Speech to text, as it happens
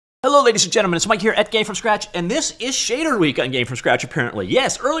Hello ladies and gentlemen, it's Mike here at GameFromScratch, and this is Shader Week on GameFromScratch apparently.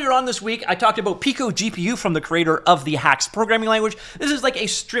 Yes, earlier on this week I talked about Pico GPU from the creator of the Hacks programming language. This is like a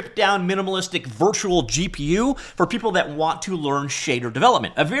stripped down minimalistic virtual GPU for people that want to learn shader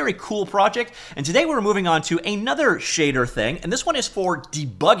development. A very cool project, and today we're moving on to another shader thing, and this one is for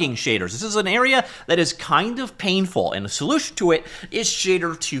debugging shaders. This is an area that is kind of painful, and the solution to it is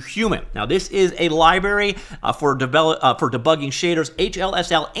ShaderToHuman. Now this is a library for debugging shaders,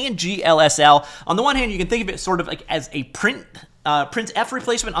 HLSL and GLSL. On the one hand, you can think of it sort of like as a PrintF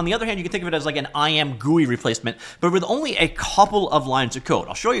replacement. On the other hand, you can think of it as like an ImGui replacement, but with only a couple of lines of code.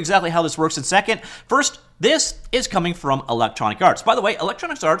 I'll show you exactly how this works in a second. First, this is coming from Electronic Arts. By the way,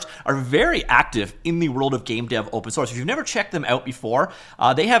 Electronic Arts are very active in the world of game dev open source. If you've never checked them out before,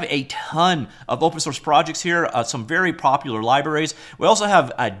 they have a ton of open source projects here, some very popular libraries. We also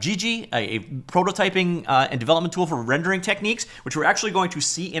have GG, a prototyping and development tool for rendering techniques, which we're actually going to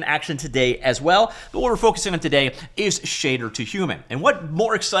see in action today as well. But what we're focusing on today is ShaderToHuman. And what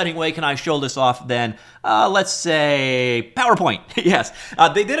more exciting way can I show this off than, let's say, PowerPoint? Yes,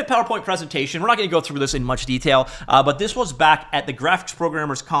 they did a PowerPoint presentation. We're not going to go through this in much detail, but this was back at the Graphics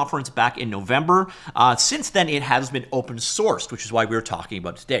Programmers Conference back in November. Since then, it has been open sourced, which is why we're talking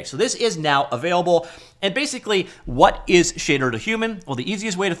about it today. So this is now available. And basically, what is ShaderToHuman? Well, the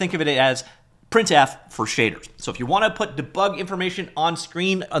easiest way to think of it as PrintF for shaders. So if you want to put debug information on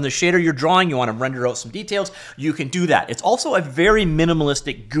screen on the shader you're drawing, you want to render out some details, you can do that. It's also a very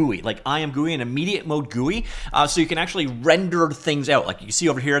minimalistic GUI, like ImGui, an immediate mode GUI, so you can actually render things out. Like you can see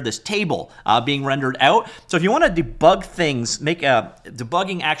over here, this table being rendered out. So if you want to debug things, make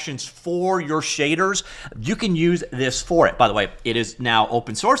debugging actions for your shaders, you can use this for it. By the way, it is now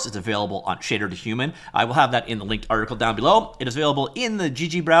open source. It's available on ShaderToHuman. I will have that in the linked article down below. It is available in the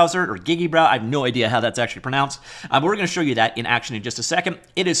GG browser or Gigi browser. I have no idea how that's actually pronounced, but we're going to show you that in action in just a second.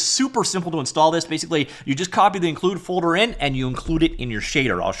 It is super simple to install this. Basically, you just copy the include folder in and you include it in your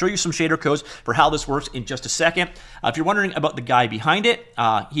shader. I'll show you some shader codes for how this works in just a second. If you're wondering about the guy behind it,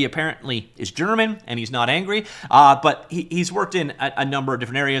 he apparently is German and he's not angry, but he's worked in a number of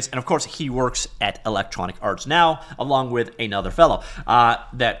different areas, and of course he works at Electronic Arts now, along with another fellow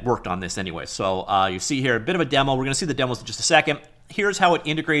that worked on this anyway. So you see here a bit of a demo. We're going to see the demos in just a second. Here's how it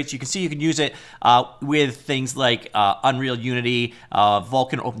integrates. You can see you can use it with things like Unreal Unity,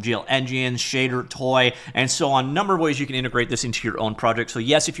 Vulkan OpenGL engines, Shader, Toy, and so on. A number of ways you can integrate this into your own project. So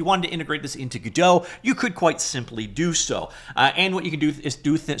yes, if you wanted to integrate this into Godot, you could quite simply do so. And what you can do is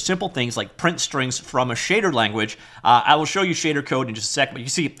do simple things like print strings from a shader language. I will show you shader code in just a second, but you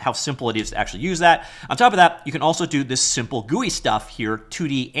see how simple it is to actually use that. On top of that, you can also do this simple GUI stuff here,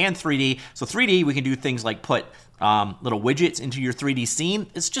 2D and 3D. So 3D, we can do things like put little widgets into your 3D scene.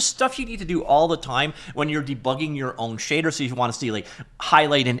 It's just stuff you need to do all the time when you're debugging your own shader. So if you want to see like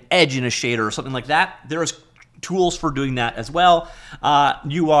highlight an edge in a shader or something like that, there's tools for doing that as well.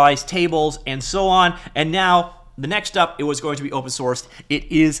 UIs, tables, and so on. And now the next up, it was going to be open sourced.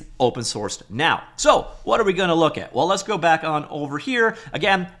 It is open sourced now. So what are we going to look at? Well, let's go back on over here.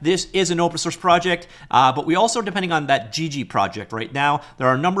 Again, this is an open source project, but we also, depending on that GG project right now, there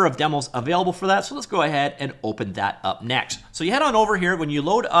are a number of demos available for that. So let's go ahead and open that up next. So you head on over here. When you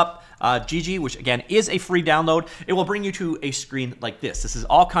load up GG, which again is a free download, it will bring you to a screen like this. This is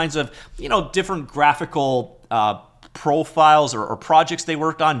all kinds of, different graphical profiles or projects they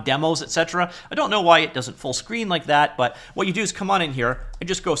worked on, demos, etc. I don't know why it doesn't full screen like that, but what you do is come on in here and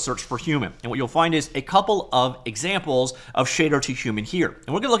just go search for human. And what you'll find is a couple of examples of ShaderToHuman here.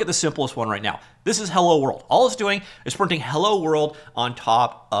 And we're going to look at the simplest one right now. This is Hello World. All it's doing is printing Hello World on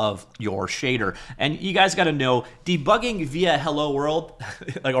top of your shader. And you guys got to know, debugging via Hello World,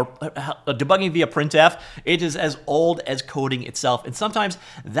 or debugging via PrintF, it is as old as coding itself. And sometimes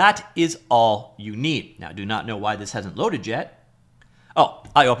that is all you need. Now, I do not know why this hasn't loaded yet. Oh,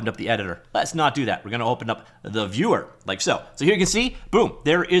 I opened up the editor. Let's not do that. We're going to open up the viewer like so. So here you can see, boom,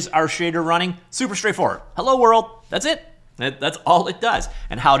 there is our shader running. Super straightforward. Hello world. That's it. That's all it does.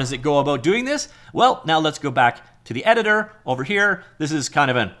 And how does it go about doing this? Well, now let's go back to the editor over here. This is kind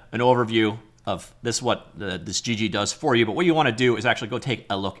of an overview of this, what this GG does for you. But what you want to do is actually go take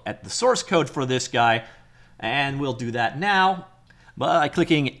a look at the source code for this guy. And we'll do that now by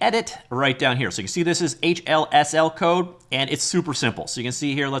clicking edit right down here. So you can see this is HLSL code, and it's super simple. So you can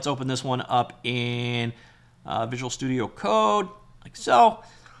see here, let's open this one up in Visual Studio Code, like so.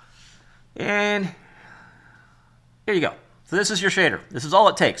 And here you go. So this is your shader. This is all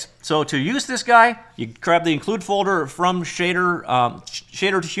it takes. So to use this guy, you grab the include folder from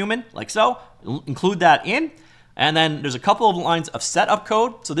ShaderToHuman, like so. Include that in. And then there's a couple of lines of setup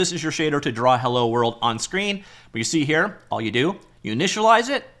code. So this is your shader to draw Hello World on screen. But you see here, all you do, you initialize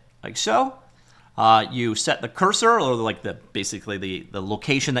it, like so. You set the cursor, or like basically the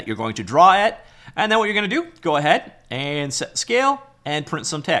location that you're going to draw at. And then what you're going to do, go ahead and set scale and print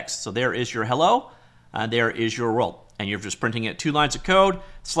some text. So there is your hello, and there is your world. And you're just printing it 2 lines of code,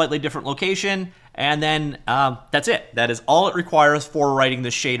 slightly different location, and then that's it. That is all it requires for writing the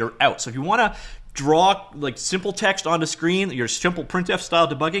shader out. So if you want to draw like simple text on the screen, your simple PrintF-style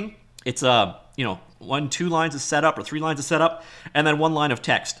debugging, it's 1, 2 lines of setup or 3 lines of setup, and then 1 line of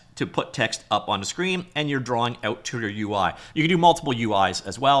text to put text up on the screen, and you're drawing out to your UI. You can do multiple UIs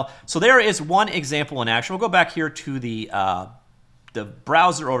as well. So there is one example in action. We'll go back here to the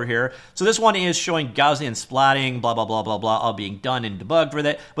browser over here. So this one is showing Gaussian splatting, blah, blah, blah, blah, blah, all being done and debugged with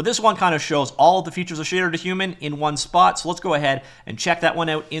it. But this one kind of shows all the features of ShaderToHuman in one spot. So let's go ahead and check that one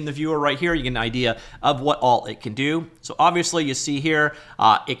out in the viewer right here. You get an idea of what all it can do. So obviously you see here,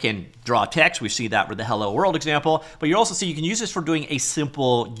 it can draw text. We see that with the Hello World example. But you also see you can use this for doing a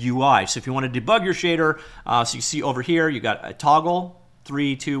simple UI. So if you want to debug your shader, so you see over here, you got a toggle,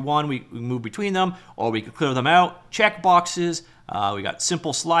 3, 2, 1, we move between them, or we could clear them out, check boxes, we got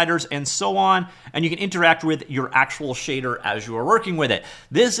simple sliders and so on, and you can interact with your actual shader as you are working with it.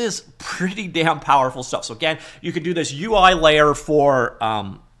 This is pretty damn powerful stuff. So again, you could do this UI layer for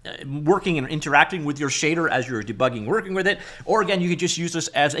working and interacting with your shader as you're debugging, working with it, or again, you could just use this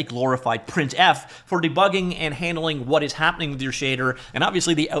as a glorified printf for debugging and handling what is happening with your shader, and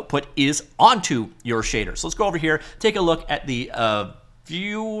obviously the output is onto your shader. So let's go over here, take a look at the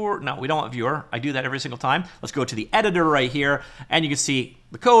viewer. No, we don't want viewer. I do that every single time. Let's go to the editor right here, and you can see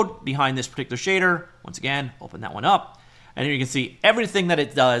the code behind this particular shader. Once again, open that one up, and here you can see everything that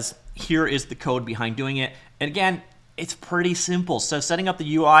it does. Here is the code behind doing it, and again, it's pretty simple. So setting up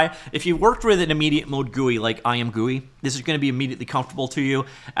the UI, if you worked with an immediate mode GUI like ImGui, this is going to be immediately comfortable to you.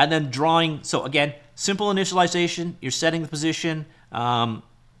 And then drawing, so again, simple initialization, you're setting the position,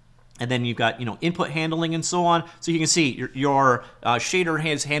 and then you've got input handling and so on. So you can see your shader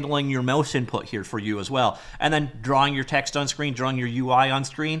is handling your mouse input here for you as well. And then drawing your text on screen, drawing your UI on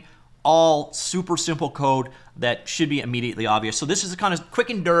screen, all super simple code that should be immediately obvious. So this is kind of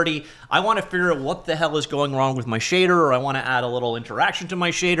quick and dirty. I want to figure out what the hell is going wrong with my shader, or I want to add a little interaction to my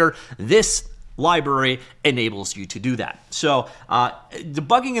shader. This library enables you to do that. So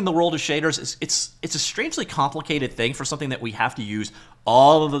debugging in the world of shaders, it's a strangely complicated thing for something that we have to use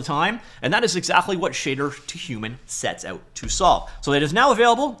all of the time, and that is exactly what ShaderToHuman sets out to solve. So it is now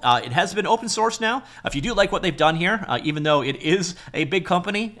available. It has been open source now. If you do like what they've done here, even though it is a big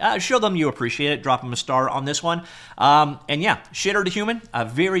company, show them you appreciate it. Drop them a star on this one. And yeah, ShaderToHuman, a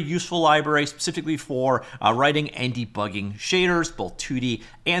very useful library specifically for writing and debugging shaders, both 2D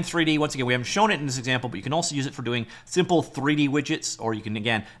and 3D. Once again, we haven't shown it in this example, but you can also use it for doing simple 3D widgets, or you can,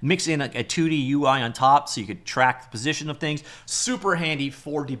 again, mix in a 2D UI on top so you could track the position of things. Super handy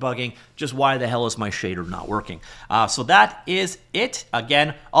for debugging. Just why the hell is my shader not working? So that is it.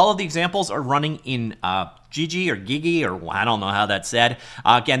 Again, all of the examples are running in GG or Gigi, or I don't know how that's said.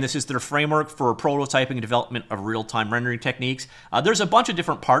 Again, this is their framework for prototyping and development of real-time rendering techniques. There's a bunch of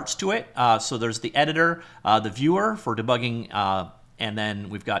different parts to it. So there's the editor, the viewer for debugging, and then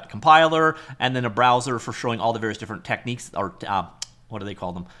we've got compiler, and then a browser for showing all the various different techniques, or what do they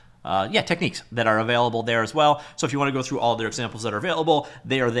call them? Techniques that are available there as well. So if you want to go through all their examples that are available,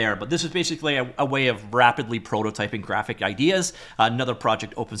 they are there. But this is basically a way of rapidly prototyping graphic ideas. Another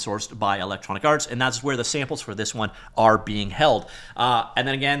project open sourced by Electronic Arts, and that's where the samples for this one are being held. And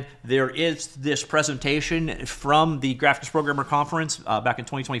then again, there is this presentation from the Graphics Programmer Conference back in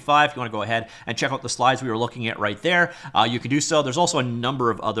 2025. If you want to go ahead and check out the slides we were looking at right there, you can do so. There's also a number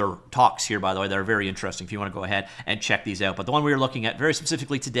of other talks here, by the way, that are very interesting if you want to go ahead and check these out. But the one we were looking at very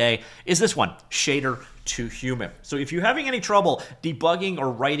specifically today is this one, ShaderToHuman. So if you're having any trouble debugging or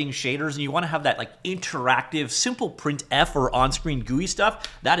writing shaders and you want to have that like interactive, simple printf or on-screen GUI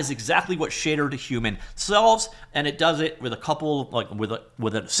stuff, that is exactly what ShaderToHuman solves, and it does it with a couple, like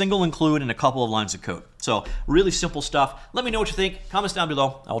with a single include and a couple of lines of code. So really simple stuff. Let me know what you think. Comments down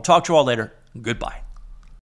below. I will talk to you all later. Goodbye.